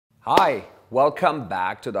Hi, welcome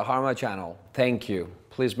back to the Harma Channel. Thank you.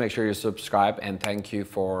 Please make sure you subscribe and thank you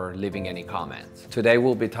for leaving any comments. Today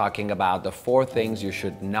we'll be talking about the 4 things you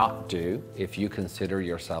should not do if you consider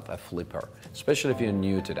yourself a flipper, especially if you're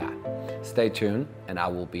new to that. Stay tuned and I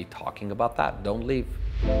will be talking about that. Don't leave.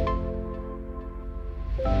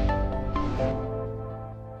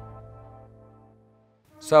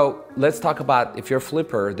 So let's talk about, if you're a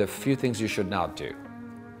flipper, the few things you should not do.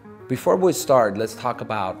 Before we start, let's talk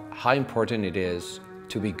about how important it is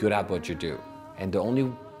to be good at what you do. And the only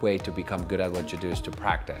way to become good at what you do is to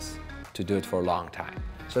practice, to do it for a long time.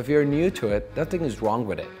 So if you're new to it, nothing is wrong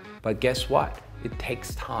with it. But guess what? It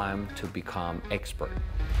takes time to become expert.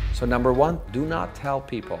 So number 1, do not tell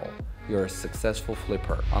people you're a successful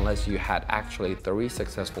flipper unless you had actually 3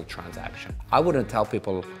 successful transactions. I wouldn't tell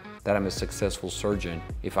people that I'm a successful surgeon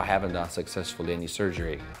if I haven't done successfully any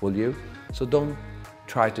surgery, will you? So don't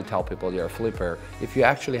try to tell people you're a flipper if you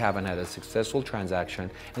actually haven't had a successful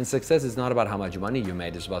transaction. And success is not about how much money you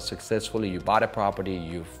made, it's about successfully you bought a property,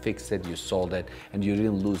 you fixed it, you sold it, and you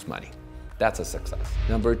didn't lose money. That's a success.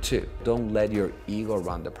 Number 2, don't let your ego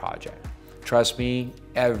run the project. Trust me,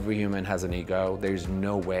 every human has an ego. There's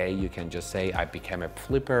no way you can just say, I became a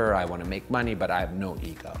flipper, I want to make money, but I have no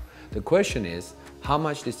ego. The question is, how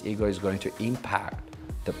much this ego is going to impact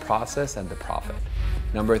the process and the profit.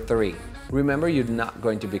 Number 3, remember you're not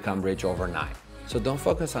going to become rich overnight. So don't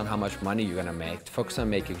focus on how much money you're gonna make. Focus on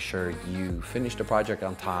making sure you finish the project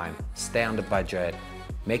on time, stay on the budget,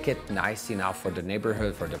 make it nice enough for the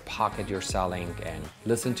neighborhood, for the pocket you're selling, and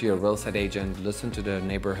listen to your real estate agent, listen to the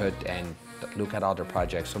neighborhood, and look at other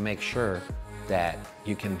projects. So make sure that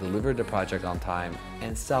you can deliver the project on time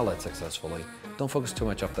and sell it successfully. Don't focus too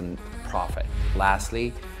much on the profit.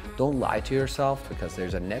 Lastly, don't lie to yourself, because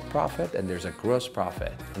there's a net profit and there's a gross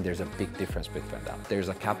profit, and there's a big difference between them. There's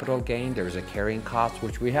a capital gain, there's a carrying cost,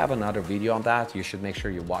 which we have another video on that. You should make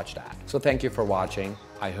sure you watch that. So thank you for watching.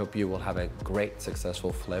 I hope you will have a great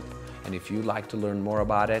successful flip. And if you'd like to learn more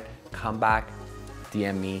about it, come back,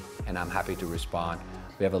 DM me, and I'm happy to respond.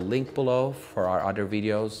 We have a link below for our other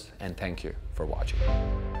videos, and thank you for watching.